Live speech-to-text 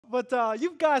But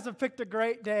you guys have picked a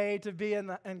great day to be in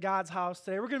God's house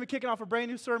today. We're going to be kicking off a brand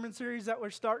new sermon series that we're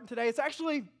starting today. It's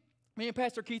actually, me and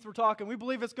Pastor Keith were talking. We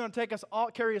believe it's going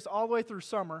to carry us all the way through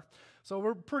summer. So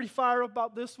we're pretty fired up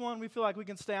about this one. We feel like we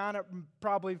can stay on it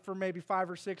probably for maybe 5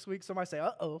 or 6 weeks. Somebody say,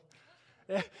 uh-oh.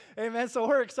 Amen. So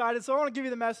we're excited. So I want to give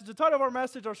you the message. The title of our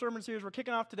message, our sermon series we're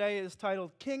kicking off today is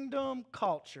titled Kingdom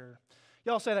Culture.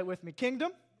 Y'all say that with me.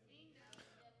 Kingdom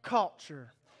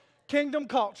Culture. Kingdom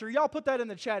culture. Y'all put that in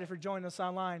the chat if you're joining us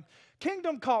online.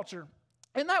 Kingdom culture.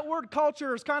 And that word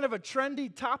culture is kind of a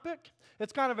trendy topic.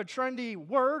 It's kind of a trendy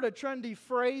word, a trendy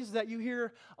phrase that you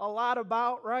hear a lot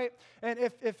about, right? And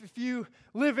if you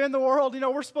live in the world, you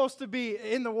know, we're supposed to be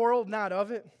in the world, not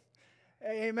of it.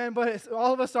 Amen. But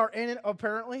all of us are in it,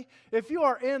 apparently. If you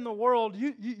are in the world,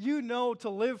 you know to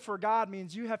live for God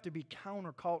means you have to be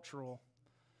countercultural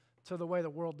to the way the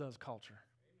world does culture.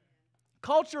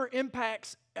 Culture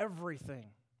impacts everything.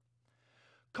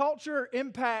 Culture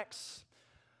impacts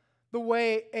the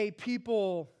way a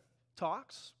people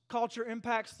talks. Culture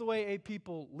impacts the way a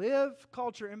people live.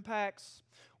 Culture impacts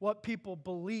what people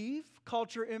believe.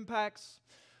 Culture impacts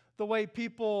the way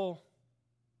people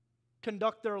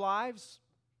conduct their lives,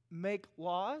 make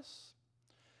laws.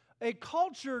 A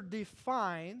culture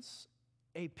defines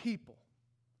a people.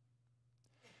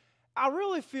 I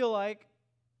really feel like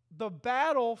the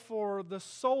battle for the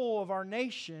soul of our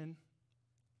nation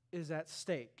is at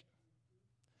stake.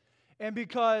 And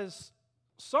because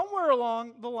somewhere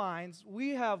along the lines, we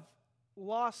have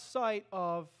lost sight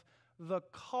of the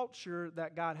culture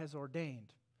that God has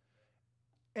ordained.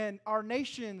 And our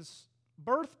nation's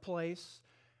birthplace,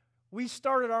 we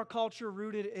started our culture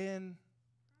rooted in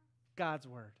God's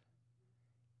Word,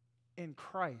 in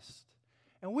Christ.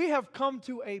 And we have come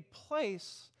to a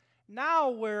place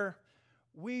now where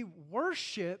we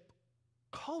worship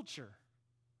culture.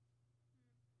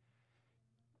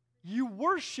 You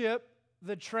worship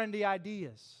the trendy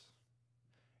ideas.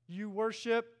 You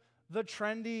worship the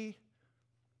trendy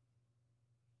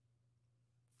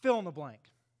fill in the blank.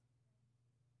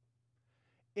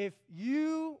 If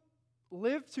you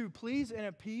live to please and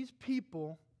appease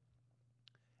people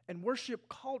and worship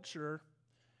culture,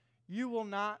 you will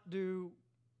not do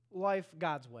life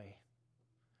God's way.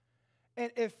 And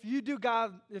if you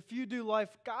do life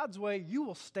God's way, you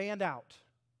will stand out.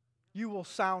 You will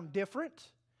sound different.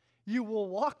 You will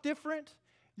walk different.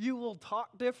 You will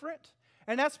talk different.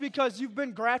 And that's because you've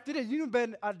been grafted in. You've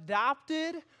been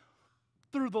adopted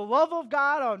through the love of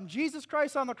God on Jesus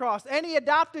Christ on the cross. Any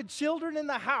adopted children in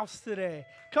the house today?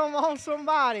 Come on,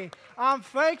 somebody. I'm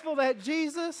thankful that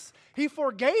Jesus, He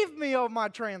forgave me of my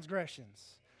transgressions.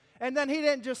 And then He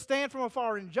didn't just stand from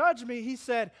afar and judge me. He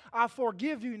said, I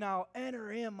forgive you now.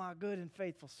 Enter in, my good and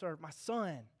faithful servant, my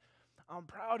son. I'm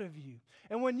proud of you.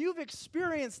 And when you've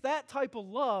experienced that type of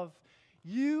love,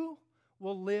 you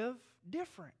will live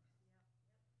different.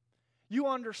 You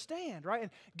understand, right?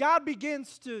 And God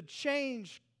begins to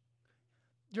change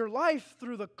your life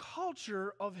through the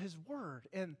culture of His Word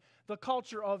and the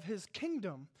culture of His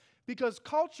kingdom. Because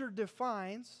culture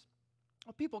defines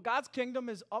people. God's kingdom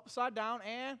is upside down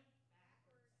and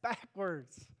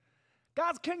backwards.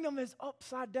 God's kingdom is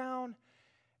upside down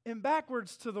and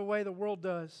backwards to the way the world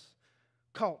does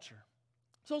culture.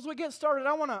 So as we get started,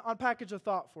 I want to unpackage a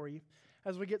thought for you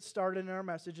as we get started in our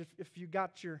message. If you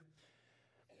got your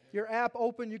app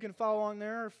open, you can follow along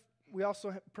there. We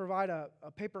also provide a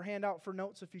paper handout for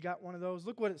notes if you got one of those.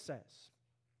 Look what it says.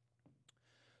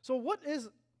 So what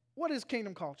is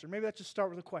kingdom culture? Maybe let's just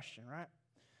start with a question, right?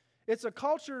 It's a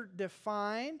culture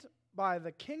defined by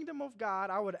the kingdom of God.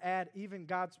 I would add even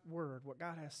God's word, what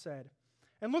God has said.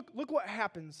 And look what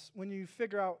happens when you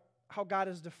figure out how God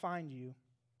has defined you.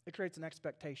 It creates an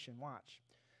expectation. Watch.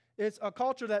 It's a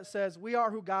culture that says we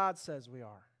are who God says we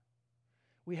are.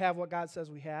 We have what God says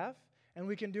we have, and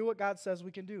we can do what God says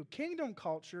we can do. Kingdom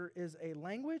culture is a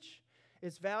language,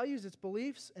 its values, its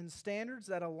beliefs, and standards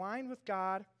that align with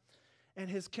God and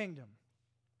His kingdom.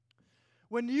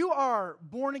 When you are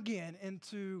born again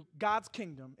into God's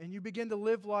kingdom and you begin to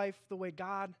live life the way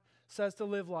God says to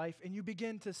live life, and you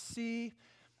begin to see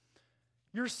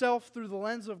yourself through the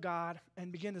lens of God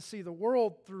and begin to see the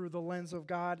world through the lens of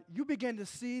God, you begin to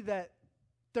see that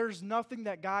there's nothing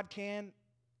that God can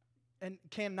and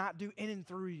cannot do in and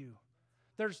through you.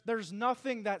 There's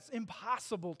nothing that's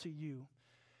impossible to you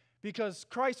because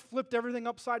Christ flipped everything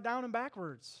upside down and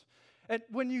backwards. And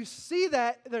when you see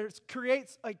that, it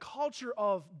creates a culture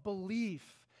of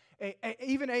belief,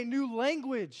 even a new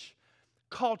language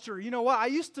culture. You know what? I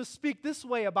used to speak this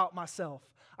way about myself.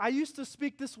 I used to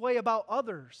speak this way about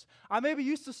others. I maybe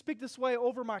used to speak this way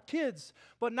over my kids.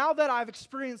 But now that I've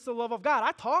experienced the love of God,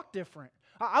 I talk different.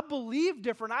 I believe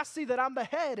different. I see that I'm the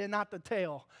head and not the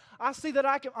tail. I see that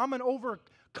I'm an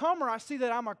overcomer. I see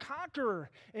that I'm a conqueror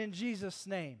in Jesus'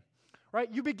 name. Right?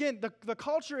 You begin, the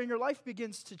culture in your life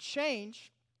begins to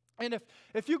change. And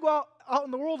if you go out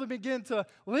in the world and begin to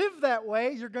live that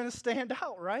way, you're going to stand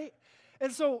out, right?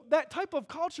 And so that type of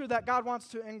culture that God wants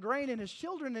to ingrain in His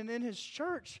children and in His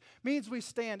church means we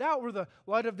stand out. We're the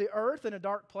light of the earth in a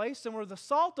dark place, and we're the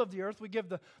salt of the earth. We give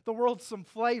the world some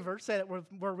flavor. Say that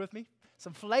word with me.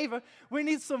 Some flavor. We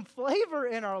need some flavor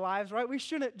in our lives, right? We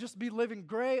shouldn't just be living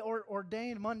gray or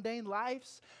ordained, mundane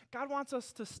lives. God wants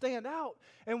us to stand out.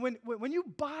 And when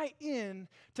you buy in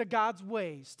to God's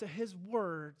ways, to His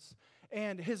words,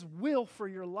 and His will for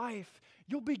your life,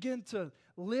 you'll begin to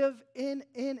live in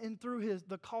and through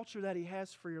the culture that He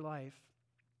has for your life.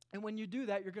 And when you do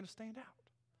that, you're going to stand out.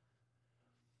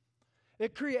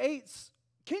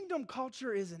 Kingdom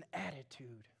culture is an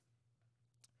attitude.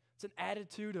 It's an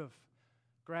attitude of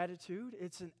gratitude.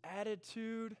 It's an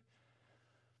attitude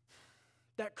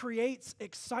that creates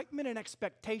excitement and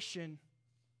expectation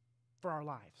for our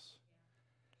lives.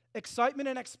 Excitement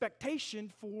and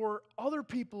expectation for other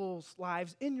people's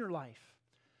lives in your life.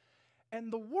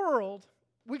 And the world,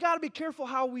 we got to be careful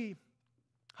how we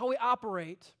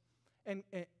operate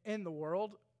in the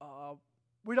world.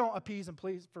 We don't appease and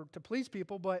to please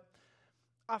people, but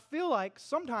I feel like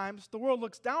sometimes the world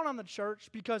looks down on the church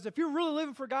because if you're really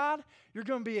living for God, you're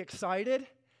going to be excited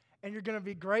and you're going to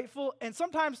be grateful. And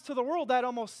sometimes to the world that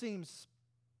almost seems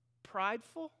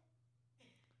prideful.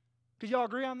 Could y'all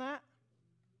agree on that?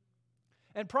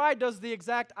 And pride does the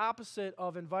exact opposite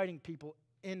of inviting people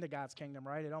into God's kingdom,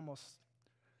 right? It almost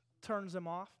turns them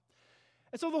off.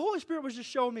 And so the Holy Spirit was just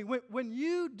showing me when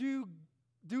you do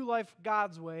life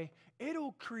God's way,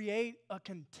 it'll create a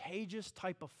contagious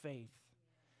type of faith.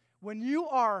 When you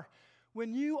are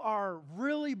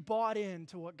really bought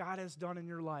into what God has done in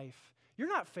your life, you're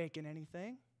not faking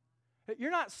anything.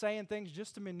 You're not saying things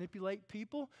just to manipulate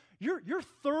people. You're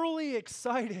thoroughly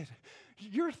excited.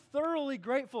 You're thoroughly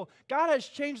grateful. God has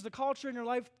changed the culture in your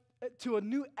life to a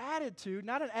new attitude,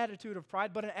 not an attitude of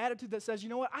pride, but an attitude that says, you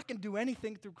know what, I can do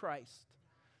anything through Christ.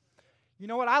 You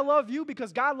know what, I love you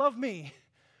because God loved me.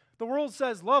 The world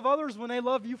says love others when they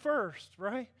love you first,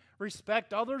 right?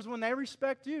 Respect others when they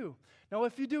respect you. Now,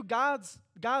 if you do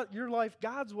your life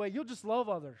God's way, you'll just love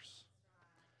others.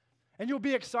 And you'll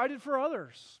be excited for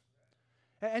others.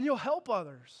 And you'll help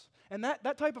others. And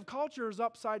that type of culture is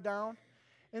upside down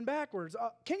and backwards.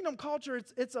 Kingdom culture,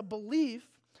 it's a belief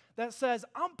that says,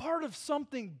 I'm part of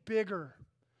something bigger,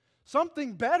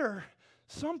 something better,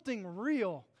 something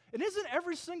real. And isn't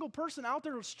every single person out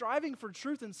there striving for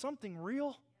truth and something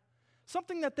real?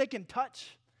 Something that they can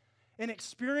touch and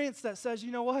experience that says,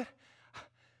 you know what?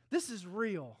 This is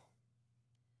real.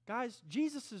 Guys,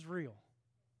 Jesus is real.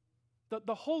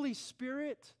 The Holy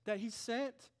Spirit that He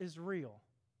sent is real.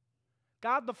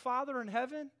 God the Father in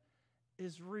heaven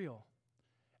is real.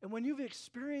 And when you've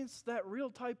experienced that real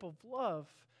type of love,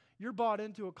 you're bought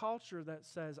into a culture that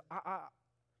says,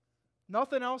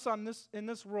 nothing else in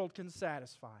this world can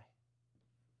satisfy.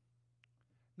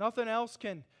 Nothing else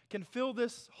can fill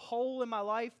this hole in my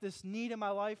life, this need in my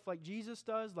life like Jesus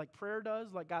does, like prayer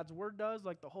does, like God's Word does,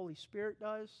 like the Holy Spirit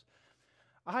does.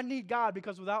 I need God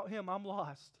because without Him, I'm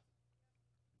lost.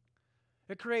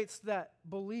 It creates that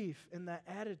belief and that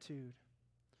attitude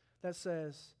that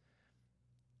says,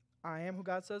 I am who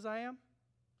God says I am,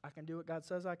 I can do what God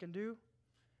says I can do,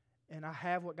 and I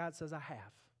have what God says I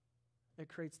have. It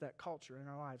creates that culture in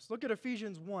our lives. Look at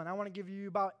Ephesians 1. I want to give you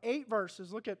about 8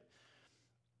 verses. We're going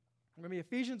to be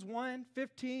Ephesians 1,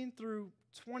 15 through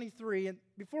 23. And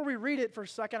before we read it for a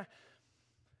second,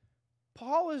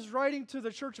 Paul is writing to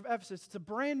the church of Ephesus. It's a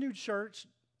brand new church.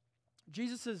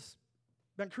 Jesus has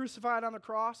been crucified on the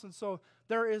cross, and so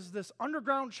there is this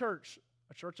underground church,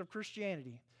 a church of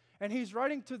Christianity. And he's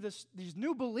writing to these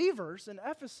new believers in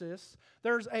Ephesus.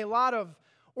 There's a lot of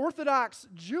Orthodox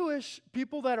Jewish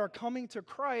people that are coming to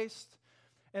Christ,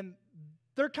 and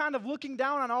they're kind of looking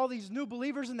down on all these new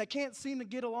believers, and they can't seem to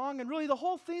get along. And really the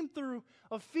whole theme through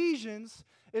Ephesians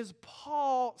is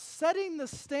Paul setting the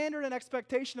standard and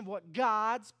expectation of what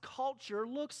God's culture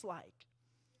looks like.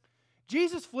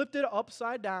 Jesus flipped it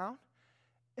upside down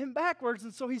and backwards,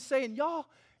 and so he's saying, y'all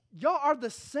are the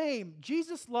same.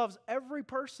 Jesus loves every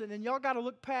person, and y'all got to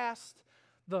look past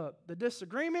the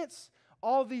disagreements,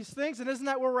 all these things. And isn't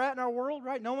that where we're at in our world,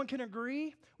 right? No one can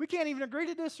agree. We can't even agree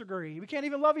to disagree. We can't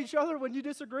even love each other when you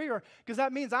disagree, or because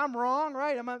that means I'm wrong,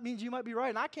 right? That means you might be right,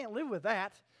 and I can't live with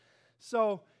that.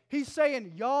 So he's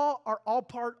saying y'all are all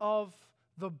part of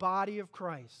the body of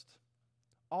Christ,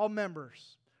 all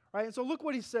members, right? And so look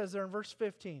what he says there in verse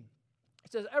 15.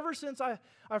 It says, ever since I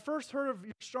first heard of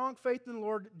your strong faith in the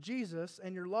Lord Jesus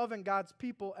and your love in God's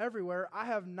people everywhere, I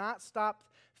have not stopped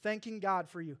thanking God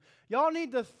for you. Y'all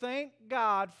need to thank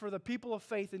God for the people of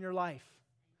faith in your life.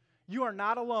 You are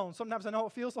not alone. Sometimes I know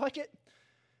it feels like it.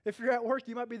 If you're at work,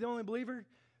 you might be the only believer.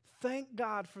 Thank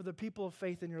God for the people of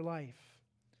faith in your life.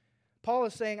 Paul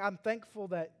is saying, I'm thankful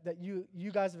that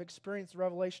you guys have experienced the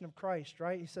revelation of Christ,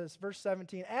 right? He says, verse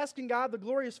 17, asking God, the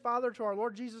glorious Father, to our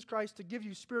Lord Jesus Christ, to give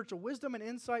you spiritual wisdom and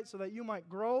insight so that you might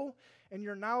grow in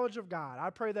your knowledge of God.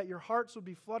 I pray that your hearts would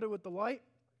be flooded with the light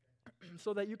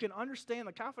so that you can understand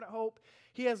the confident hope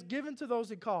He has given to those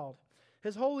He called,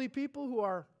 His holy people who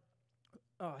are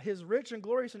His rich and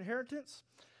glorious inheritance.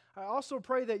 I also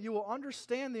pray that you will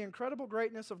understand the incredible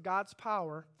greatness of God's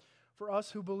power for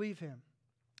us who believe Him.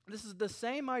 This is the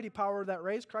same mighty power that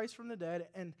raised Christ from the dead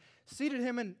and seated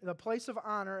Him in the place of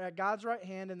honor at God's right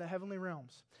hand in the heavenly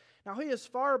realms. Now He is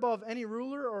far above any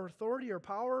ruler or authority or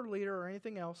power, leader, or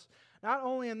anything else, not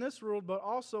only in this world, but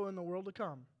also in the world to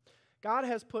come. God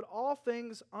has put all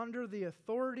things under the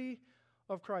authority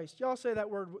of Christ. Y'all say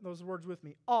those words with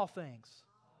me. All things.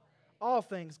 All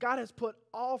things. God has put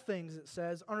all things, it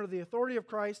says, under the authority of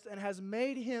Christ and has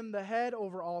made Him the head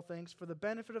over all things for the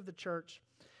benefit of the church.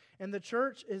 And the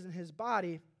church is in His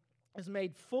body, is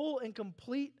made full and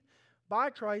complete by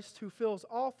Christ, who fills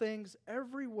all things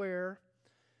everywhere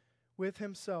with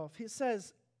Himself. He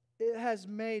says it has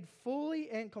made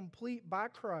fully and complete by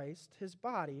Christ, His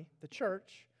body, the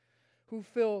church, who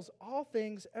fills all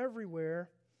things everywhere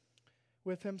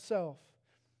with Himself.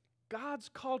 God's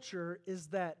culture is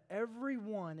that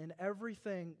everyone and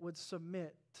everything would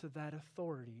submit to that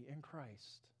authority in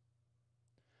Christ.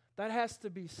 That has to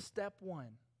be step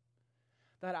one.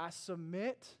 That I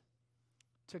submit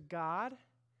to God,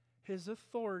 His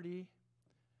authority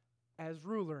as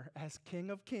ruler, as King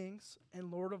of Kings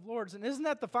and Lord of Lords. And isn't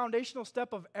that the foundational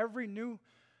step of every new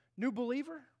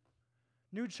believer?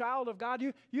 New child of God?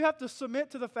 You have to submit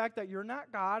to the fact that you're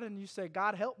not God, and you say,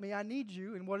 God, help me, I need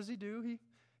you. And what does He do?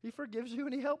 He forgives you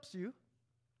and He helps you.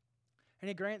 And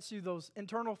He grants you those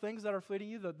internal things that are fleeting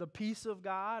you, the peace of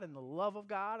God and the love of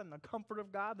God and the comfort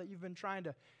of God that you've been trying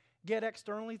to get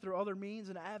externally through other means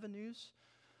and avenues,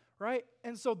 right?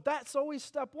 And so that's always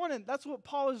step one, and that's what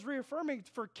Paul is reaffirming.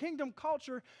 For kingdom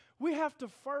culture, we have to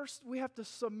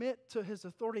submit to His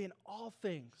authority in all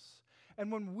things. And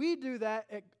when we do that,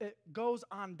 it goes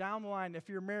on down the line. If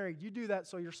you're married, you do that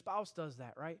so your spouse does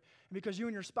that, right? And because you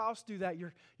and your spouse do that,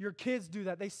 your kids do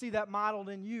that. They see that modeled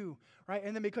in you, right?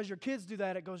 And then because your kids do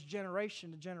that, it goes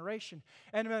generation to generation.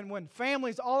 And then when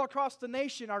families all across the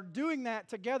nation are doing that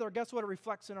together, guess what? It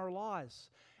reflects in our laws,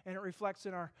 and it reflects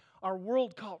in our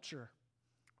world culture,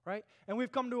 right? And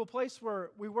we've come to a place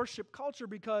where we worship culture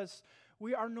because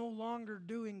we are no longer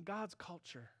doing God's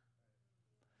culture.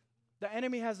 The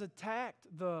enemy has attacked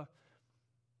the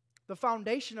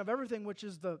foundation of everything, which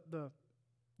is the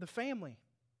family.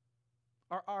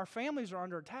 Our families are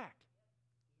under attack.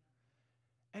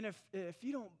 And if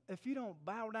you don't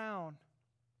bow down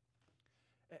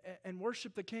and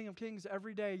worship the King of Kings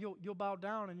every day, you'll bow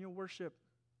down and you'll worship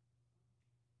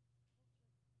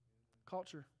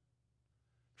culture,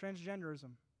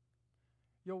 transgenderism.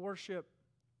 You'll worship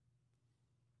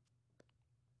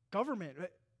government.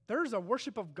 There's a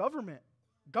worship of government.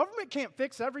 Government can't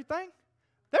fix everything.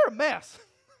 They're a mess.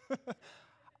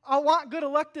 I want good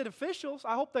elected officials.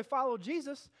 I hope they follow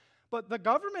Jesus. But the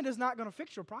government is not going to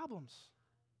fix your problems.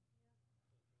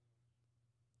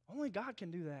 Only God can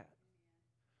do that.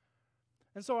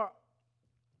 And so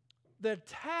the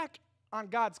attack on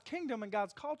God's kingdom and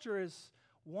God's culture is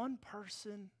one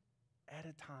person at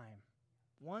a time.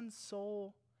 One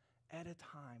soul at a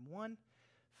time. One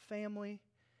family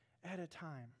at a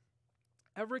time.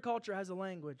 Every culture has a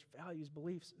language, values,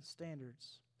 beliefs, and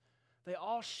standards. They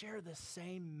all share the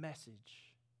same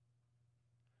message.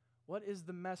 What is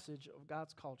the message of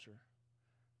God's culture?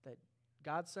 That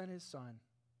God sent His Son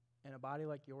in a body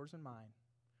like yours and mine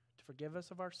to forgive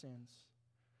us of our sins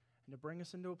and to bring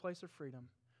us into a place of freedom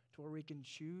to where we can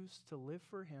choose to live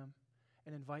for Him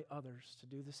and invite others to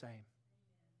do the same.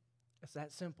 It's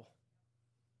that simple.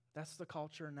 That's the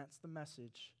culture and that's the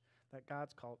message that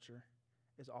God's culture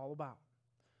is all about.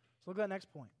 So look at that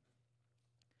next point.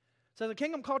 So the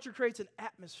kingdom culture creates an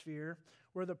atmosphere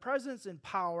where the presence and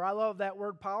power, I love that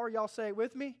word power. Y'all say it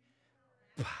with me?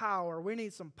 Power. We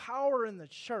need some power in the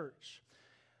church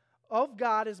of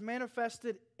God is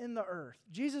manifested in the earth.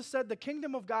 Jesus said the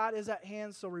kingdom of God is at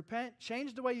hand, so repent,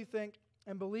 change the way you think,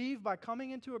 and believe by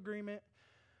coming into agreement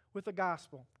with the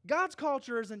gospel. God's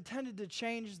culture is intended to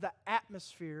change the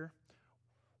atmosphere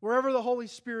wherever the Holy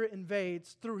Spirit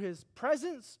invades through His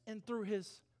presence and through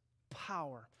His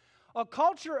power. A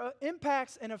culture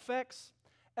impacts and affects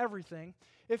everything.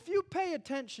 If you pay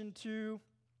attention to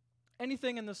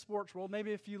anything in the sports world,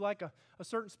 maybe if you like a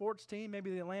certain sports team,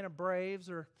 maybe the Atlanta Braves,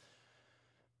 or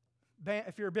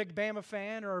if you're a big Bama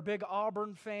fan or a big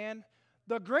Auburn fan,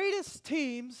 the greatest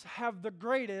teams have the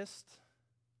greatest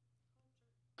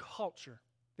culture.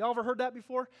 Y'all ever heard that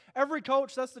before? Every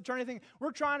coach, that's the trendy thing.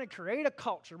 We're trying to create a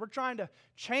culture. We're trying to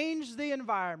change the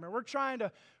environment. We're trying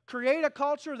to create a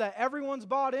culture that everyone's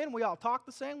bought in. We all talk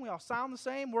the same. We all sound the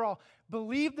same. We all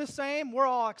believe the same. We're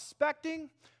all expecting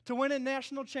to win a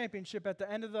national championship at the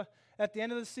end of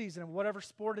the season, in whatever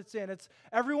sport it's in.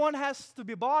 Everyone has to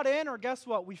be bought in, or guess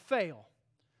what? We fail.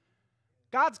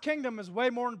 God's kingdom is way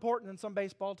more important than some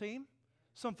baseball team,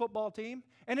 some football team.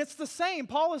 And it's the same.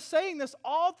 Paul is saying this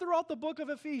all throughout the book of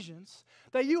Ephesians,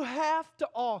 that you have to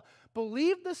all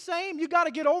believe the same. You got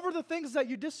to get over the things that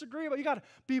you disagree about. You got to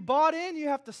be bought in. You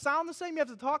have to sound the same. You have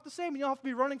to talk the same. And you have to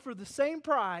be running for the same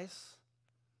prize,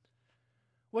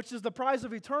 which is the prize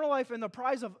of eternal life and the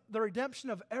prize of the redemption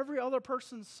of every other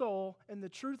person's soul in the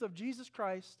truth of Jesus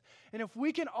Christ. And if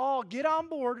we can all get on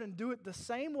board and do it the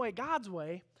same way, God's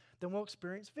way, then we'll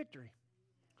experience victory.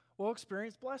 We'll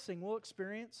experience blessing. We'll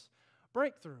experience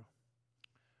breakthrough,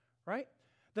 right?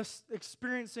 This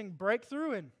experiencing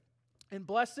breakthrough and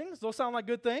blessings, those sound like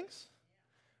good things,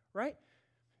 right?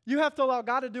 You have to allow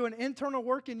God to do an internal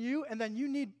work in you, and then you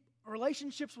need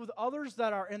relationships with others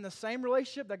that are in the same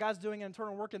relationship, that God's doing an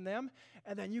internal work in them,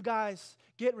 and then you guys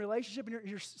get in relationship, and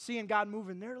you're seeing God move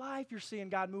in their life, you're seeing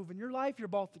God move in your life, you're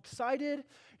both excited,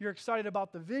 you're excited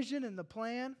about the vision and the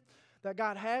plan that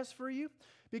God has for you,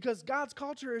 because God's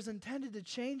culture is intended to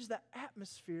change the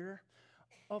atmosphere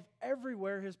of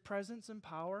everywhere His presence and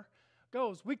power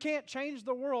goes. We can't change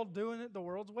the world doing it the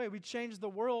world's way. We change the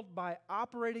world by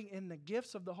operating in the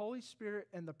gifts of the Holy Spirit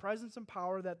and the presence and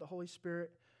power that the Holy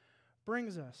Spirit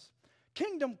brings us.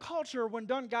 Kingdom culture, when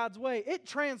done God's way, it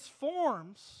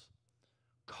transforms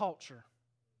culture.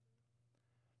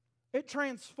 It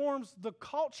transforms the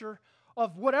culture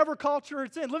of whatever culture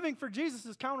it's in. Living for Jesus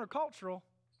is countercultural.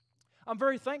 I'm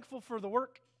very thankful for the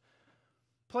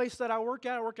place that I work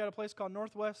at. I work at a place called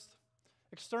Northwest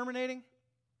Exterminating.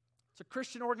 It's a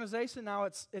Christian organization. Now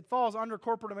it falls under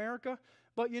corporate America.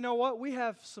 But you know what? We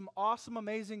have some awesome,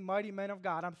 amazing, mighty men of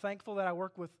God. I'm thankful that I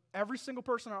work with every single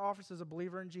person in our office is a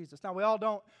believer in Jesus. Now, we all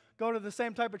don't go to the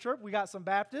same type of church. We got some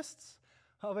Baptists.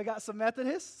 We got some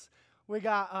Methodists. We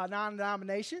got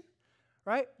non-denomination,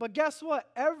 right? But guess what?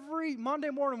 Every Monday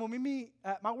morning when we meet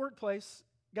at my workplace,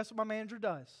 guess what my manager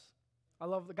does? I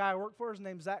love the guy I work for. His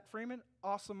name's Zach Freeman.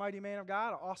 Awesome, mighty man of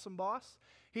God, an awesome boss.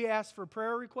 He asks for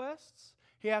prayer requests.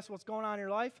 He asks what's going on in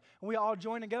your life. And we all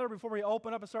join together before we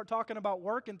open up and start talking about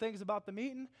work and things about the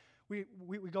meeting. We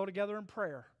go together in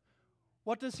prayer.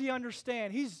 What does he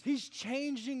understand? He's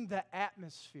changing the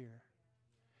atmosphere.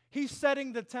 He's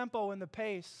setting the tempo and the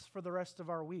pace for the rest of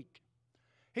our week.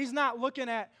 He's not looking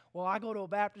at, well, I go to a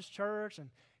Baptist church and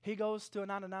he goes to a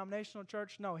non-denominational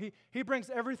church. No, he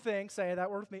brings everything, say that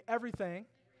word with me, everything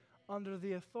under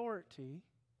the authority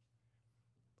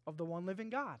of the one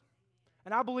living God.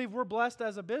 And I believe we're blessed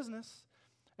as a business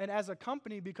and as a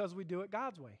company because we do it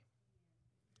God's way.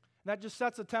 And that just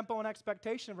sets a tempo and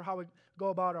expectation for how we go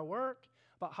about our work,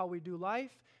 about how we do life,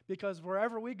 because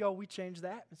wherever we go, we change the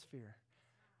atmosphere.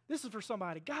 This is for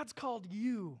somebody. God's called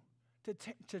you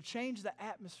to change the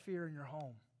atmosphere in your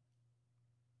home.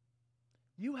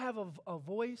 You have a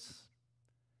voice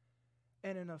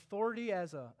and an authority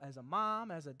as a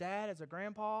mom, as a dad, as a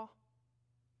grandpa.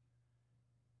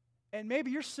 And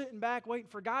maybe you're sitting back waiting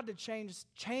for God to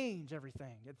change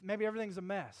everything. Maybe everything's a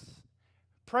mess.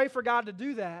 Pray for God to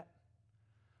do that.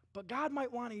 But God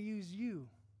might want to use you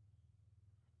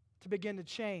to begin to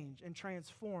change and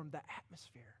transform the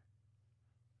atmosphere.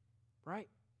 Right?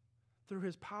 Through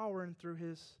His power and through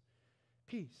His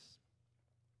peace.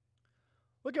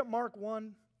 Look at Mark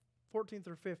 1, 14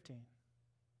 through 15.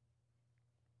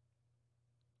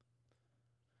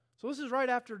 So this is right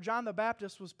after John the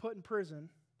Baptist was put in prison.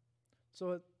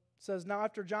 So it says, now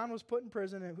after John was put in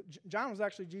prison, and John was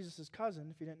actually Jesus' cousin,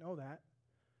 if you didn't know that.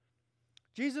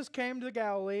 Jesus came to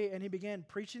Galilee, and He began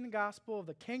preaching the gospel of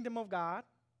the kingdom of God,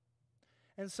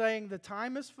 and saying, the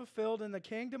time is fulfilled, and the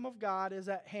kingdom of God is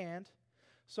at hand.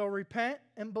 So repent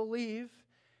and believe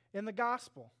in the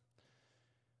gospel.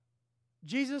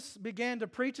 Jesus began to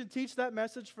preach and teach that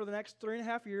message for the next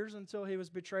 3.5 years until He was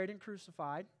betrayed and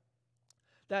crucified.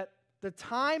 That the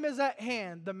time is at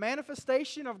hand, the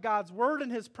manifestation of God's word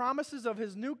and His promises of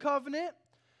His new covenant,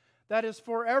 that is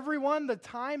for everyone, the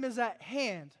time is at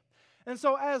hand. And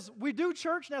so as we do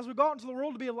church and as we go out into the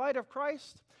world to be a light of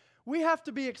Christ, we have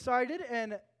to be excited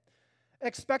and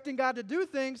expecting God to do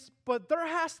things, but there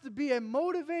has to be a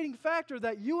motivating factor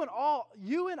that you and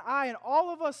I and all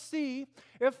of us see.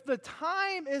 If the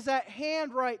time is at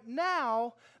hand right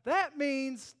now, that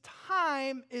means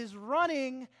time is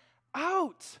running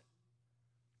out.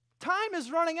 Time is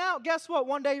running out. Guess what?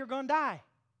 One day you're going to die.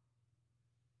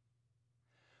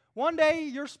 One day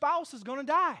your spouse is going to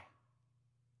die.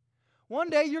 One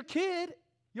day your kids,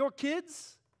 your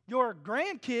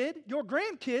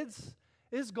grandkids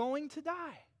is going to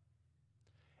die.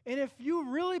 And if you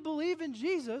really believe in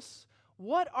Jesus,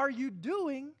 what are you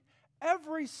doing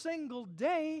every single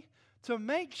day to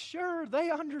make sure they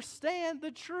understand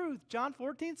the truth? John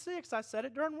 14:6, I said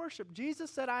it during worship.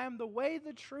 Jesus said, I am the way,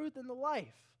 the truth, and the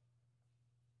life.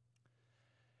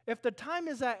 If the time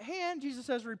is at hand, Jesus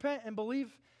says, repent and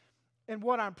believe in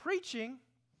what I'm preaching.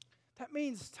 That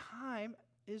means time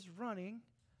is running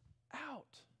out.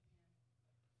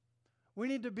 We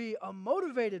need to be a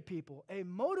motivated people, a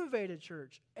motivated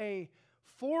church, a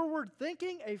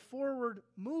forward-thinking, a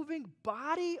forward-moving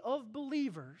body of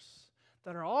believers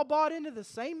that are all bought into the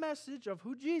same message of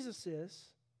who Jesus is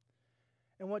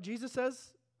and what Jesus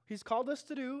says He's called us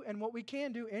to do and what we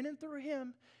can do in and through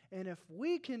Him. And if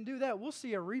we can do that, we'll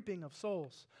see a reaping of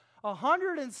souls.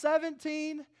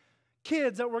 117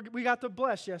 kids that we got to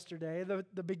bless yesterday.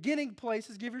 The beginning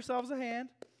places, give yourselves a hand.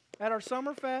 At our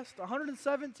Summer Fest,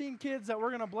 117 kids that we're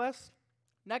going to bless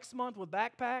next month with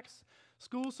backpacks,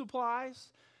 school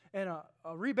supplies, and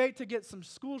a rebate to get some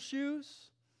school shoes,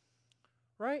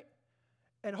 right?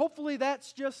 And hopefully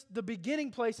that's just the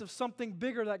beginning place of something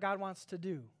bigger that God wants to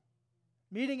do.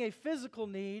 Meeting a physical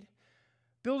need,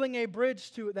 building a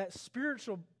bridge to that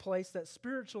spiritual place, that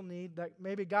spiritual need that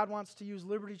maybe God wants to use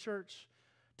Liberty Church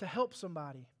to help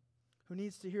somebody who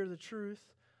needs to hear the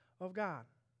truth of God.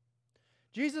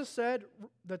 Jesus said,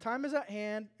 the time is at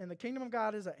hand and the kingdom of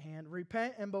God is at hand.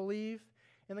 Repent and believe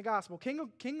in the gospel.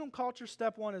 Kingdom culture,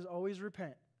 step one is always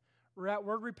repent. That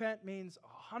word repent means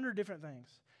 100 different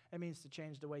things. It means to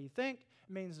change the way you think.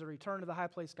 It means to return to the high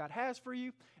place God has for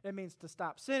you. It means to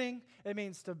stop sinning. It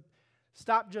means to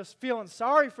stop just feeling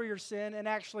sorry for your sin and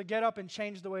actually get up and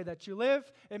change the way that you live.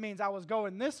 It means I was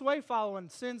going this way, following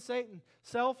sin, Satan,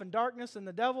 self, and darkness, and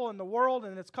the devil, and the world,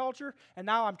 and its culture, and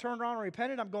now I'm turned around and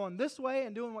repented. I'm going this way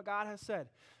and doing what God has said.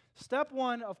 Step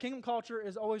one of kingdom culture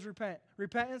is always repent.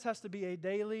 Repentance has to be a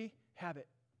daily habit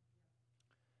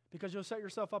because you'll set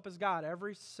yourself up as God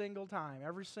every single time.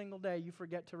 Every single day you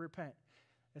forget to repent.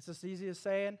 It's as easy as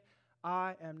saying,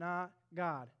 I am not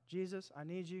God. Jesus, I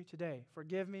need you today.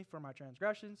 Forgive me for my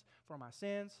transgressions, for my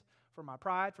sins, for my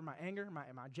pride, for my anger,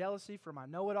 my jealousy, for my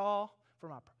know-it-all, for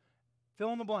my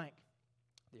fill in the blank.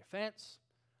 The offense,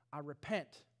 I repent.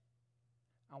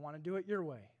 I want to do it your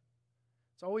way.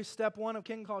 It's always step one of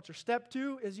kingdom culture. Step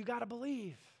two is you got to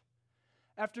believe.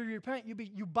 After you repent,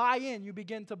 you buy in. You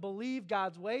begin to believe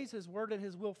God's ways, His word, and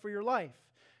His will for your life.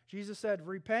 Jesus said,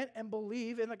 repent and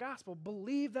believe in the gospel.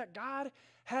 Believe that God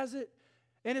has it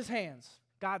in His hands.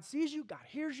 God sees you. God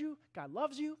hears you. God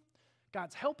loves you.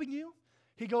 God's helping you.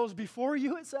 He goes before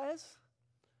you, it says.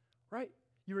 Right?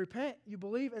 You repent, you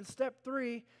believe, and step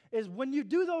three is when you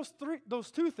do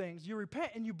those two things, you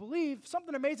repent and you believe,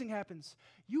 something amazing happens.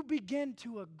 You begin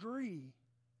to agree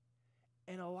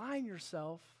and align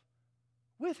yourself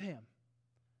with Him,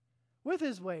 with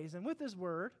His ways and with His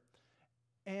word,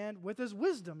 and with His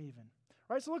wisdom even.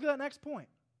 Right? So look at that next point.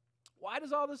 Why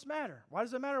does all this matter? Why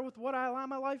does it matter with what I align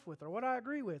my life with or what I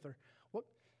agree with or what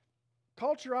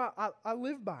culture I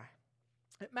live by?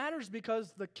 It matters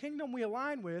because the kingdom we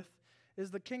align with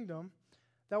is the kingdom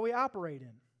that we operate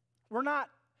in. We're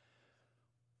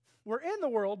in the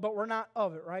world, but we're not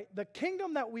of it, right? The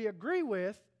kingdom that we agree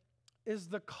with is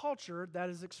the culture that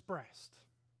is expressed.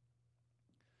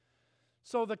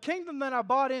 So the kingdom that I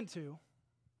bought into,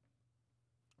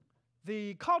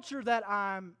 the culture that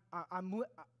I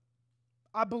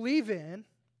believe in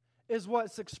is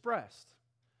what's expressed.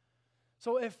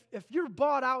 So if you're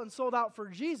bought out and sold out for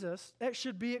Jesus, it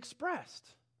should be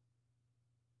expressed.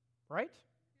 Right?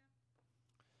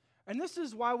 And this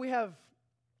is why we have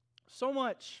so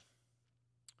much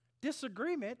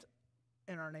disagreement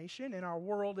in our nation, in our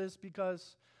world, is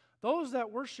because those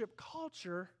that worship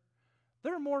culture,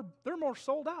 they're more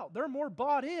sold out. They're more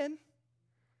bought in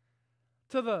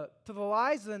to the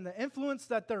lies and the influence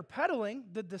that they're peddling,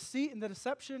 the deceit and the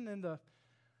deception and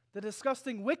the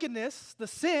disgusting wickedness, the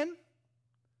sin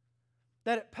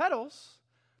that it peddles.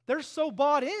 They're so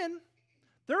bought in.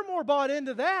 They're more bought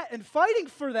into that and fighting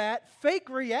for that fake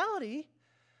reality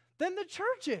than the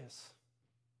church is.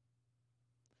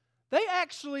 They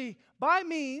actually, by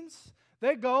means,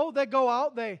 they go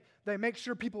out, they They make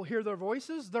sure people hear their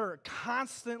voices. They're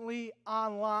constantly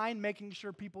online making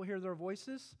sure people hear their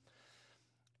voices.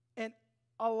 And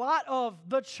a lot of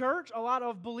the church, a lot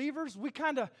of believers, we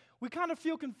kind of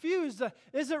feel confused.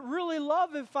 Is it really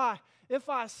love if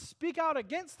I speak out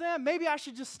against them? Maybe I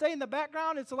should just stay in the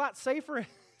background. It's a lot safer.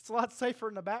 It's a lot safer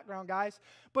in the background, guys.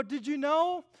 But did you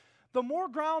know the more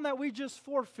ground that we just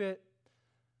forfeit,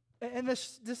 and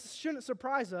this shouldn't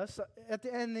surprise us, at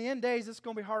the end days, it's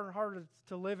going to be harder and harder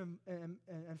to live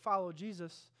and follow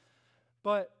Jesus.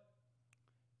 But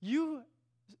it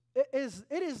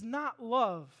is not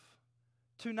love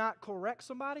to not correct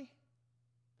somebody,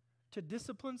 to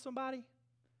discipline somebody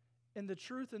in the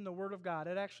truth in the Word of God.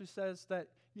 It actually says that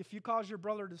if you cause your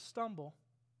brother to stumble,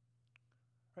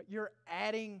 right, you're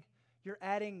adding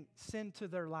sin to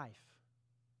their life.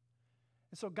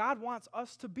 And so God wants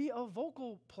us to be a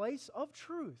vocal place of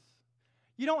truth.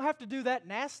 You don't have to do that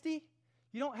nasty.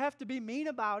 You don't have to be mean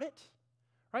about it,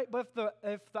 right? But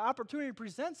if the opportunity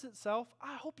presents itself,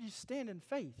 I hope you stand in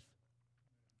faith.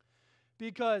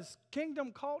 Because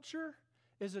kingdom culture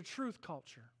is a truth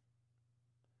culture.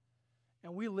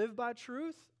 And we live by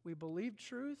truth, we believe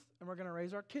truth, and we're going to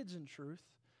raise our kids in truth.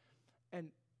 And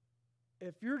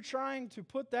if you're trying to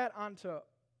put that onto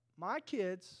my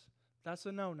kids, that's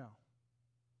a no-no,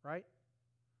 right?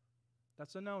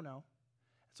 That's a no-no.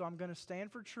 So I'm going to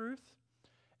stand for truth.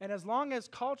 And as long as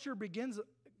culture begins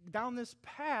down this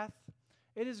path,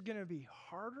 it is going to be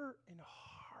harder and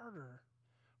harder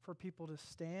for people to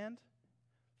stand,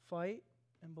 fight,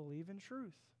 and believe in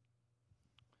truth.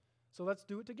 So let's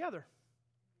do it together.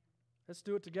 Let's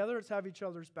do it together. Let's have each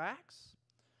other's backs,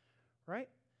 right?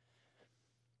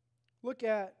 Look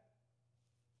at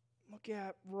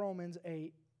Romans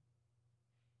 8.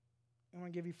 I'm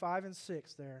going to give you 5 and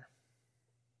 6 there.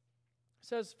 It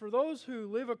says, "For those who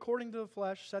live according to the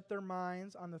flesh set their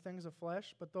minds on the things of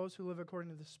flesh, but those who live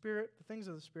according to the Spirit, the things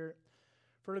of the Spirit.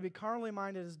 For to be carnally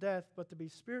minded is death, but to be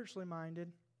spiritually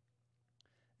minded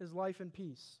is life and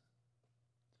peace."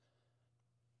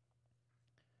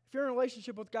 If you're in a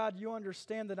relationship with God, you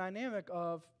understand the dynamic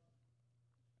of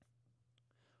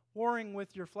warring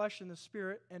with your flesh and the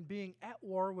spirit and being at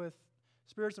war with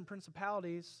spirits and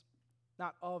principalities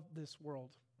not of this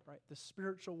world, right? The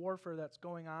spiritual warfare that's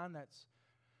going on, that's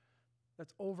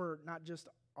over not just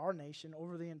our nation,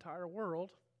 over the entire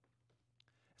world.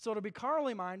 So to be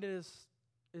carnally minded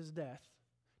is death.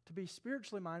 To be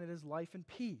spiritually minded is life and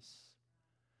peace.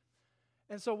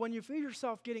 And so when you feel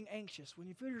yourself getting anxious, when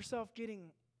you feel yourself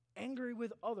getting angry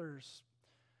with others,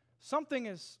 something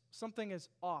is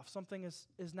off, something is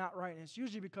not right. And it's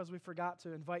usually because we forgot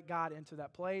to invite God into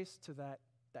that place, to that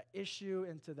issue,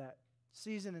 into that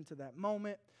season, into that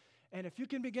moment. And if you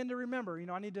can begin to remember,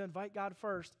 I need to invite God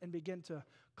first and begin to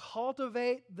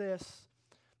cultivate the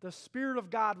Spirit of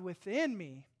God within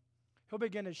me, He'll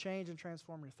begin to change and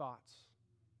transform your thoughts.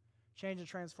 Change and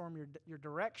transform your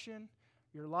direction,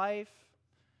 your life,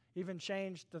 even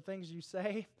change the things you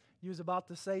say. You was about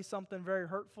to say something very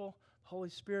hurtful. The Holy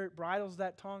Spirit bridles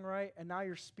that tongue, right? And now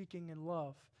you're speaking in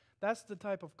love. That's the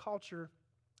type of culture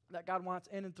that God wants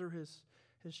in and through His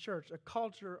church. A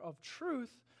culture of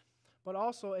truth, but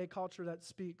also a culture that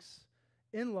speaks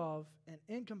in love and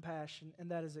in compassion and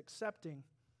that is accepting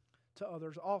to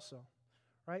others also,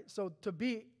 right? So to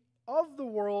be of the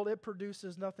world, it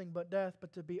produces nothing but death,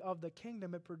 but to be of the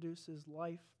kingdom, it produces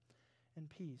life and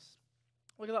peace.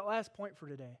 Look at that last point for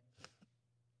today.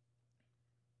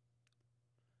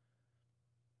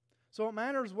 So it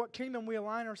matters what kingdom we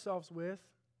align ourselves with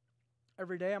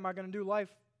every day. Am I going to do life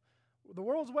the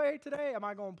world's way today? Am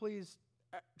I going to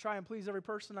try and please every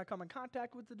person I come in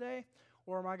contact with today?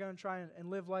 Or am I going to try and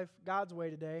live life God's way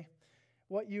today?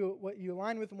 What you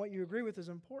align with and what you agree with is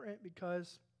important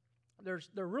because there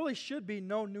really should be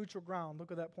no neutral ground. Look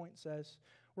what that point says.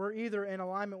 We're either in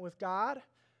alignment with God,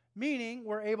 meaning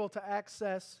we're able to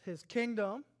access His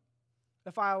kingdom.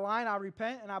 If I align, I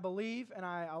repent, and I believe, and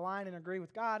I align and agree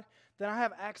with God, then I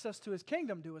have access to His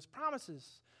kingdom, to His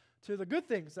promises, to the good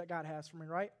things that God has for me,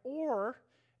 right? Or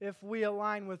if we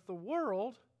align with the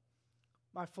world,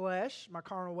 my flesh, my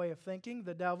carnal way of thinking,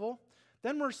 the devil,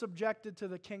 then we're subjected to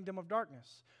the kingdom of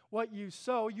darkness. What you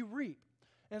sow, you reap.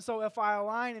 And so if I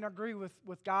align and agree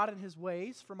with God and His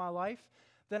ways for my life,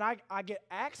 then I get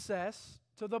access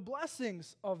to the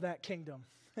blessings of that kingdom.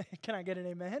 Can I get an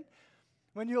amen?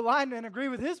 When you align and agree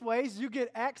with His ways, you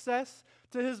get access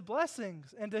to His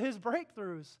blessings and to His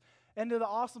breakthroughs and to the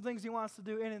awesome things He wants to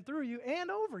do in and through you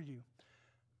and over you.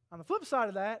 On the flip side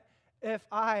of that, if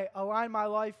I align my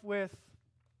life with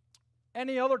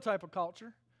any other type of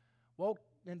culture, woke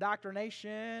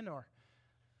indoctrination or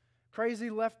crazy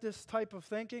leftist type of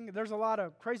thinking. There's a lot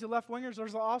of crazy left-wingers.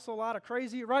 There's also a lot of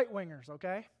crazy right-wingers,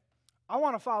 okay? I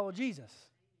want to follow Jesus,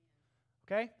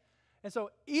 okay? And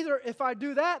so either if I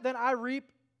do that, then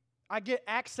I get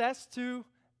access to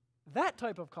that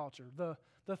type of culture, the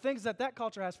things that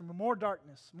culture has for me, more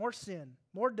darkness, more sin,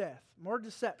 more death, more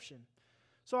deception.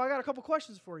 So I got a couple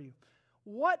questions for you.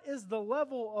 What is the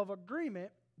level of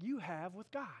agreement you have with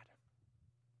God?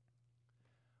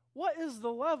 What is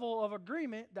the level of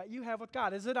agreement that you have with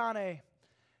God? Is it on a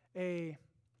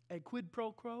quid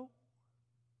pro quo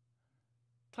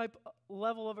type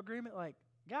level of agreement? Like,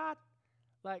 God,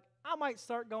 like, I might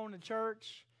start going to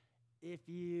church if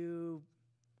you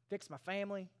fix my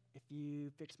family, if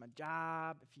you fix my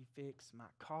job, if you fix my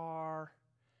car.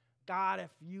 God,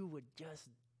 if you would just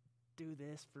do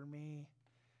this for me.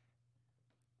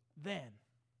 Then,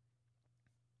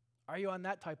 are you on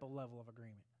that type of level of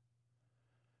agreement?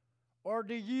 Or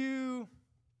do you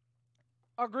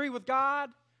agree with God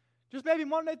just maybe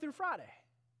Monday through Friday,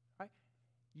 right?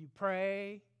 You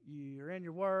pray, you're in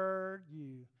your word,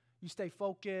 you stay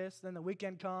focused, then the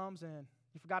weekend comes and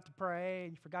you forgot to pray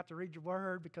and you forgot to read your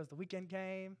word because the weekend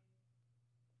came.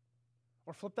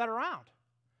 Or flip that around.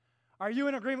 Are you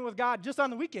in agreement with God just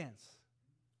on the weekends?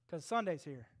 Because Sunday's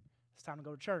here. It's time to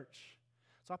go to church.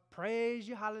 So I praise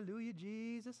you, hallelujah,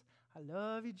 Jesus. I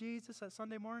love you, Jesus, at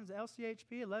Sunday mornings at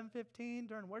LCHP, 11:15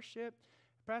 during worship.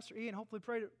 Pastor Ian hopefully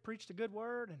preached a good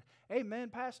word, and amen,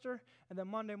 Pastor. And then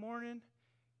Monday morning,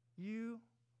 you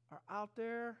are out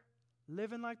there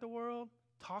living like the world,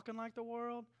 talking like the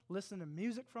world, listening to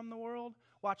music from the world,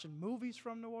 watching movies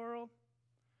from the world.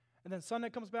 And then Sunday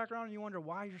comes back around and you wonder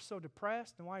why you're so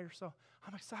depressed and why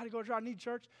I'm excited to go to church. I need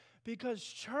church because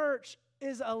church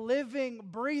is a living,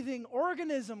 breathing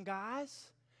organism,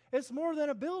 guys. It's more than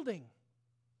a building.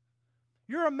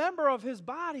 You're a member of his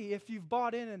body if you've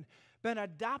bought in and been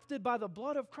adopted by the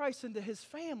blood of Christ into his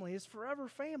family, his forever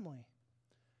family.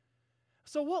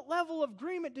 So what level of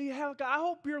agreement do you have? I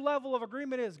hope your level of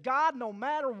agreement is, God, no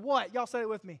matter what, y'all say it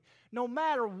with me, no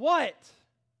matter what,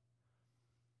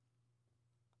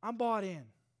 I'm bought in.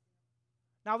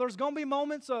 Now, there's going to be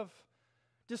moments of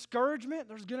discouragement.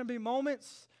 There's going to be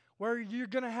moments where you're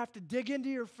going to have to dig into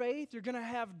your faith. You're going to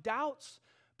have doubts.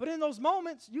 But in those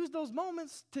moments, use those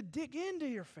moments to dig into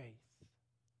your faith.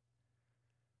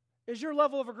 Is your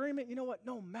level of agreement, you know what,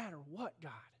 no matter what,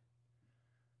 God,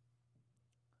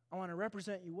 I want to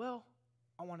represent you well.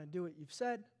 I want to do what you've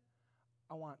said.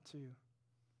 I want to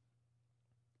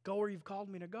go where you've called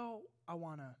me to go. I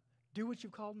want to do what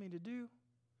you've called me to do.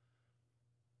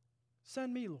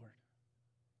 Send me, Lord.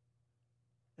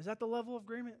 Is that the level of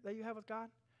agreement that you have with God?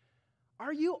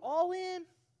 Are you all in?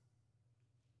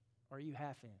 Or are you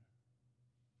half in?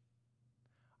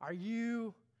 Are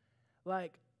you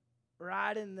like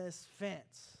riding this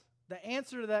fence? The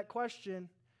answer to that question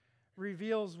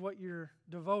reveals what you're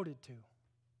devoted to.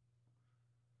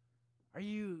 Are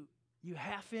you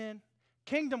half in?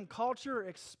 Kingdom culture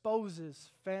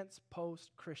exposes fence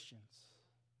post Christians.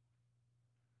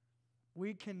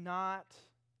 We cannot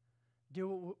do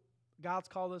what God's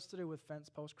called us to do with fence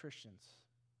post Christians.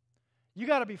 You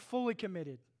got to be fully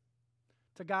committed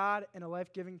to God and a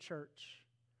life-giving church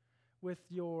with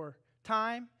your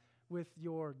time, with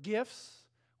your gifts,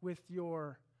 with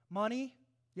your money.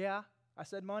 Yeah, I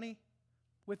said money.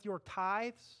 With your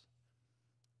tithes.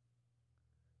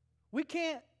 We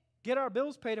can't get our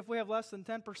bills paid if we have less than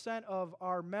 10% of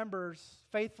our members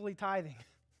faithfully tithing.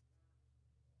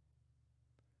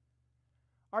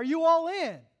 Are you all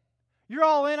in? You're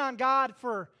all in on God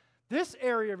for this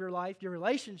area of your life, your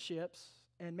relationships,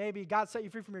 and maybe God set you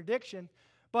free from your addiction,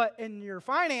 but in your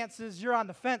finances, you're on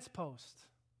the fence post.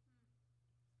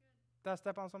 Did I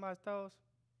step on somebody's toes?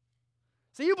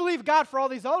 So you believe God for all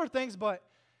these other things, but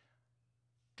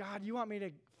God, you want me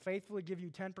to faithfully give you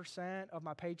 10% of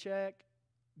my paycheck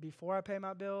before I pay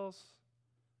my bills,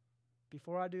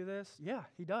 before I do this? Yeah,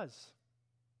 he does.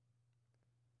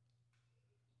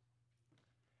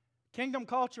 Kingdom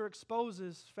culture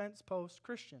exposes fence post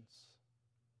Christians.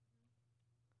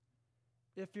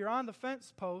 If you're on the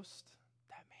fence post,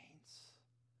 that means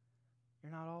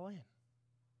you're not all in.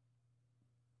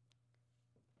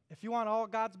 If you want all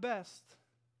God's best,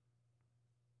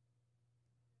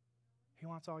 he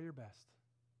wants all your best.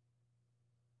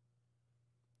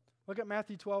 Look at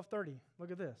Matthew 12:30.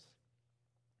 Look at this.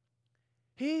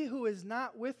 He who is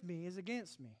not with me is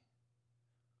against me.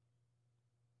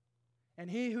 And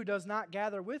he who does not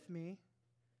gather with me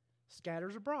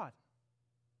scatters abroad.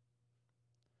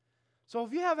 So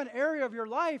if you have an area of your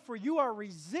life where you are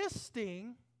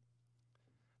resisting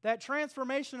that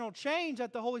transformational change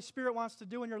that the Holy Spirit wants to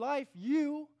do in your life,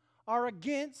 you are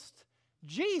against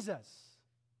Jesus.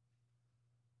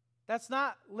 That's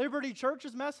not Liberty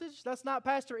Church's message. That's not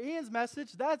Pastor Ian's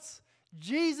message. That's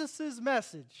Jesus'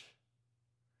 message.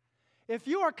 If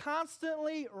you are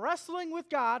constantly wrestling with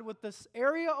God with this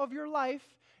area of your life,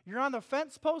 you're on the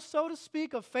fence post, so to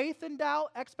speak, of faith and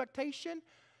doubt, expectation,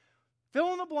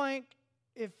 fill in the blank.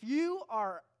 If you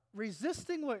are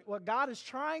resisting what God is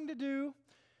trying to do,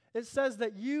 it says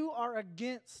that you are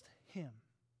against Him.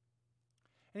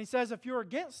 And He says, if you're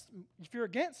against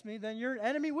me, then you're an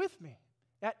enemy with me.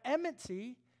 At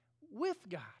enmity with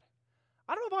God.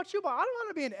 I don't know about you, but I don't want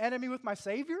to be an enemy with my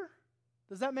Savior.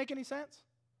 Does that make any sense?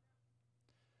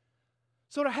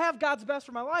 So to have God's best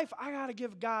for my life, I got to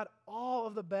give God all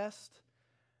of the best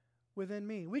within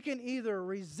me. We can either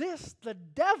resist the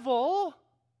devil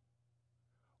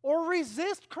or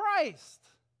resist Christ.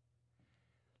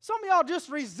 Some of y'all just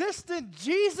resisted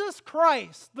Jesus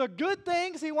Christ, the good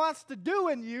things He wants to do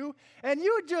in you, and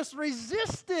you just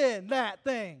resisted that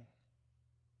thing.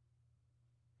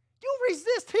 You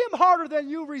resist Him harder than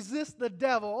you resist the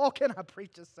devil. Oh, can I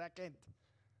preach a second?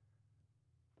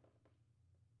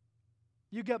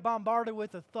 You get bombarded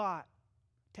with a thought,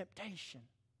 temptation.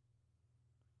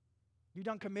 You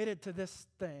done committed to this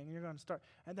thing. You're going to start.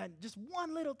 And then just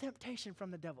one little temptation from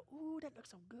the devil. Ooh, that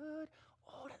looks so good.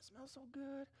 Oh, that smells so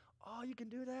good. Oh, you can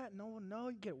do that. No one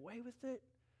knows. You get away with it.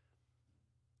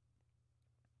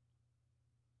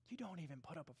 You don't even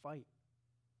put up a fight.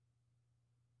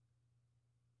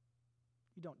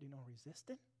 You don't do no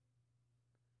resisting.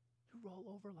 You roll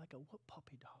over like a whoop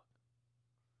puppy dog.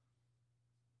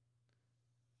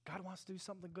 God wants to do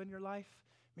something good in your life.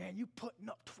 Man, you putting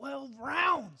up 12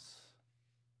 rounds.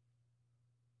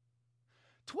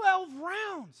 12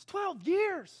 rounds, 12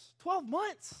 years, 12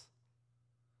 months.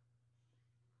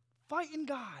 Fighting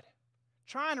God,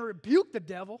 trying to rebuke the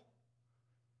devil.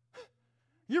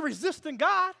 You're resisting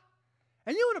God,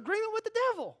 and you're in agreement with the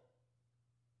devil.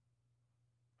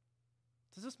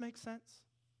 Does this make sense?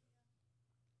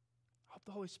 I hope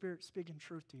the Holy Spirit's speaking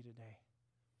truth to you today.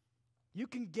 You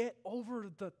can get over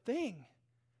the thing,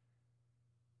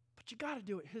 but you got to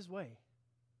do it His way.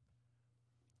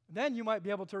 Then you might be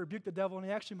able to rebuke the devil, and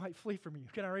he actually might flee from you.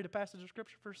 Can I read a passage of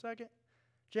Scripture for a second?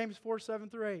 James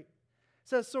 4:7-8. It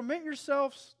says, submit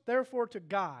yourselves, therefore, to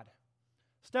God.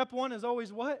 Step one is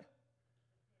always what?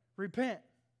 Repent.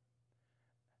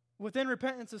 Within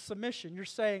repentance is submission. You're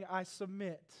saying, I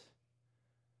submit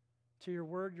to your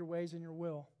word, your ways, and your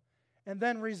will. And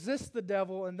then resist the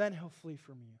devil, and then he'll flee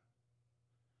from you.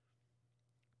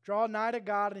 Draw nigh to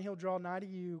God, and He'll draw nigh to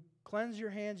you. Cleanse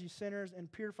your hands, ye sinners,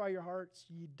 and purify your hearts,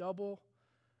 ye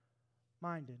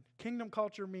double-minded. Kingdom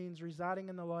culture means residing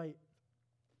in the light.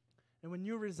 And when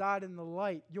you reside in the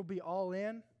light, you'll be all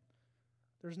in.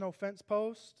 There's no fence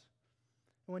post.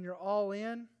 And when you're all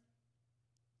in,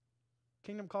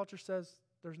 kingdom culture says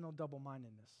there's no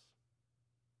double-mindedness.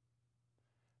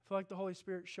 I feel like the Holy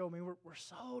Spirit showed me we're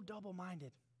so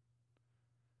double-minded.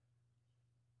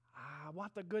 I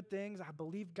want the good things. I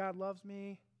believe God loves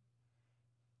me.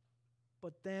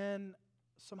 But then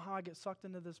somehow I get sucked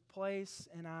into this place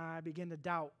and I begin to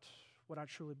doubt what I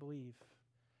truly believe.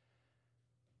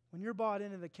 When you're bought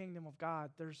into the kingdom of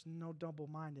God, there's no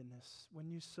double-mindedness. When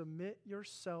you submit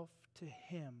yourself to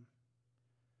Him,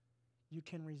 you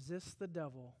can resist the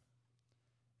devil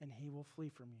and he will flee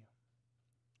from you.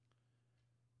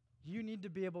 You need to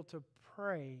be able to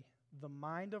pray the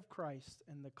mind of Christ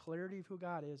and the clarity of who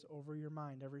God is over your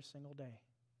mind every single day.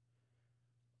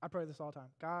 I pray this all the time.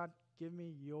 God, give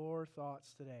me your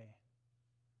thoughts today.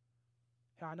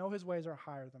 I know His ways are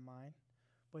higher than mine,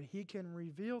 but He can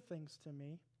reveal things to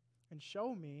me and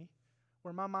show me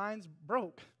where my mind's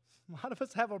broke. A lot of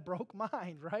us have a broke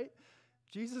mind, right?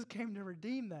 Jesus came to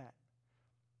redeem that,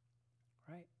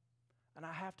 right? And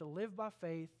I have to live by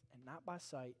faith and not by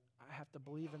sight. I have to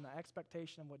believe in the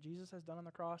expectation of what Jesus has done on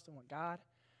the cross and what God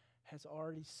has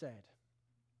already said.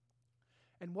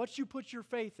 And what you put your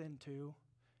faith into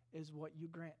is what you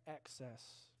grant access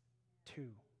to.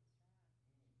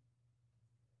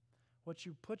 What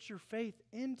you put your faith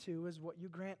into is what you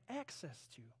grant access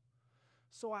to.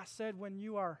 So I said, when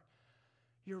you're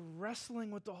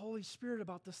wrestling with the Holy Spirit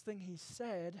about this thing He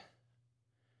said,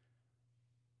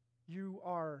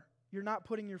 you're not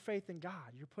putting your faith in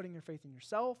God. You're putting your faith in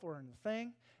yourself or in the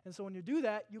thing. And so when you do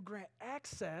that, you grant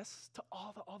access to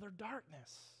all the other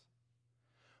darkness.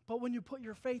 But when you put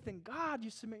your faith in God, you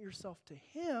submit yourself to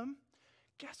Him,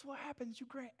 guess what happens? You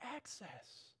grant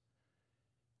access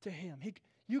to Him.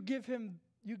 You give him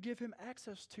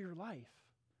access to your life.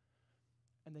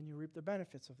 And then you reap the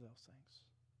benefits of those things.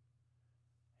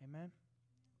 Amen?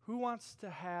 Who wants to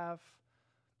have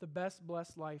the best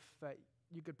blessed life that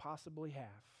you could possibly have.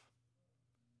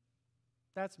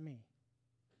 That's me.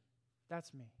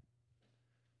 That's me.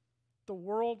 The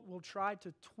world will try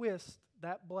to twist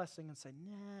that blessing and say,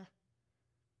 nah,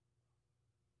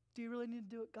 do you really need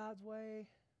to do it God's way?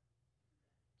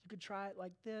 You could try it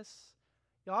like this.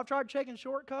 Y'all have tried taking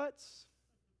shortcuts?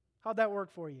 How'd that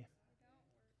work for you?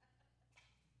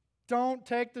 Don't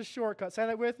take the shortcut. Say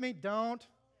that with me. Don't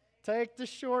take the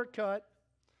shortcut.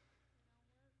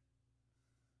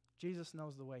 Jesus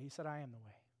knows the way. He said, I am the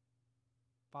way.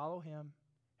 Follow him.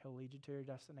 He'll lead you to your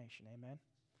destination. Amen.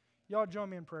 Y'all join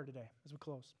me in prayer today as we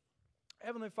close.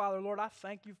 Heavenly Father, Lord, I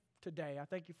thank you today. I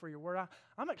thank you for your word.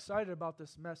 I'm excited about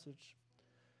this message,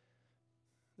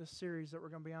 this series that we're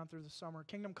going to be on through the summer,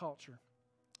 Kingdom Culture.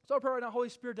 So I pray right now, Holy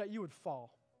Spirit, that you would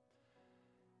fall.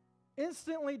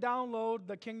 Instantly download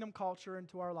the kingdom culture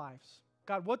into our lives.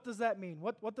 God, what does that mean?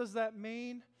 What does that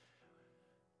mean?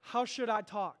 How should I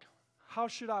talk? How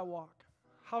should I walk?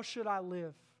 How should I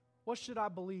live? What should I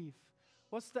believe?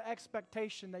 What's the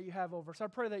expectation that you have over us? I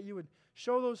pray that you would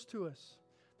show those to us,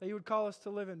 that you would call us to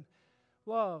live in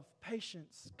love,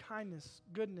 patience, kindness,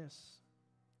 goodness,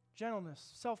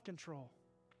 gentleness, self-control,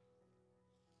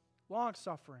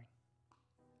 long-suffering.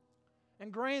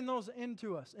 Ingrain those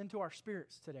into us, into our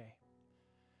spirits today.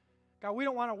 God, we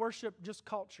don't want to worship just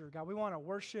culture. God, we want to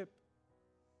worship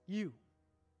you.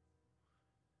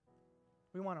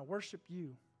 We want to worship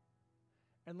you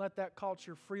and let that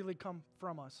culture freely come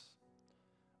from us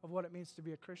of what it means to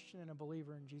be a Christian and a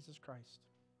believer in Jesus Christ.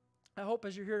 I hope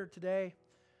as you're here today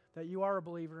that you are a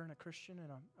believer and a Christian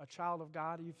and a child of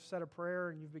God. You've said a prayer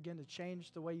and you've begun to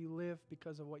change the way you live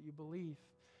because of what you believe.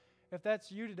 If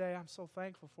that's you today, I'm so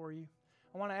thankful for you.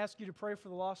 I want to ask you to pray for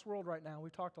the lost world right now.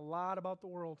 We've talked a lot about the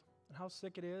world and how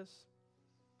sick it is,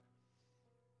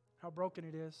 how broken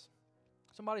it is.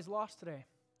 Somebody's lost today.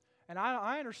 And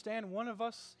I understand one of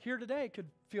us here today could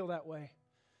feel that way.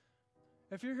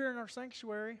 If you're here in our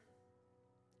sanctuary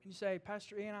and you say,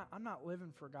 Pastor Ian, I'm not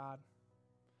living for God,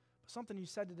 but something you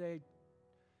said today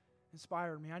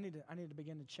inspired me. I need to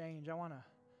begin to change. I want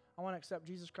to accept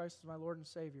Jesus Christ as my Lord and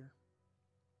Savior.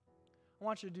 I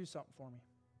want you to do something for me.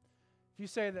 If you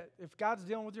say that, if God's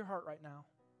dealing with your heart right now,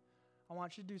 I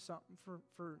want you to do something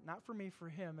for not for me, for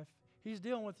him. If he's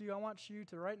dealing with you, I want you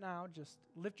to right now just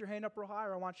lift your hand up real high,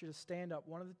 or I want you to stand up,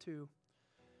 one of the two.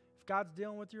 If God's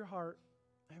dealing with your heart,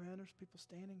 amen, there's people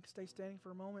standing. Stay standing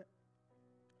for a moment.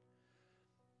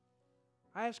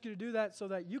 I ask you to do that so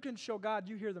that you can show God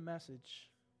you hear the message.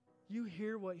 You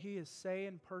hear what he is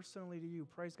saying personally to you.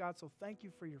 Praise God. So thank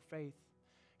you for your faith.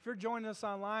 If you're joining us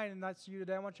online and that's you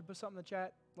today, I want you to put something in the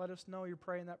chat. Let us know you're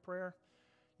praying that prayer.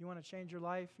 You want to change your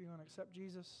life. You want to accept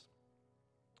Jesus.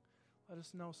 Let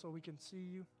us know so we can see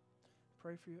you.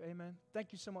 Pray for you. Amen.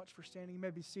 Thank you so much for standing. You may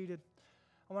be seated.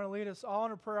 I want to lead us all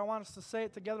in a prayer. I want us to say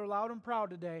it together loud and proud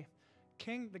today.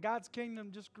 The God's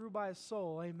kingdom just grew by his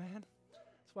soul. Amen.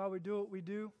 That's why we do what we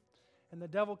do. And the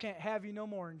devil can't have you no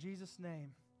more in Jesus'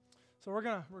 name. So we're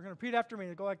gonna repeat after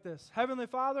me. Go like this. Heavenly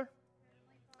Father,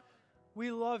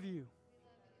 we love you.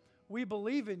 We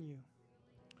believe in you.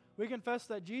 We confess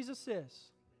that Jesus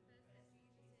is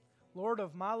Lord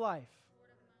of my life.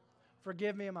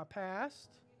 Forgive me of my past.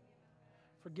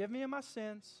 Forgive me of my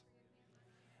sins.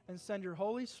 And send your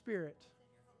Holy Spirit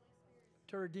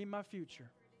to redeem my future.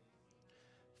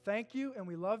 Thank you, and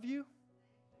we love you.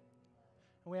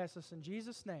 And we ask this in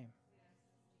Jesus' name.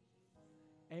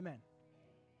 Amen.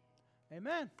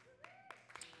 Amen.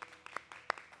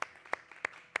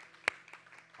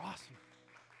 Awesome.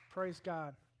 Praise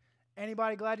God.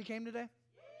 Anybody glad you came today?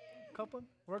 Couple?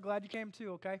 We're glad you came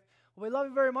too, okay? Well, we love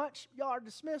you very much. Y'all are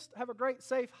dismissed. Have a great,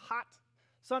 safe, hot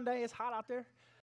Sunday. It's hot out there.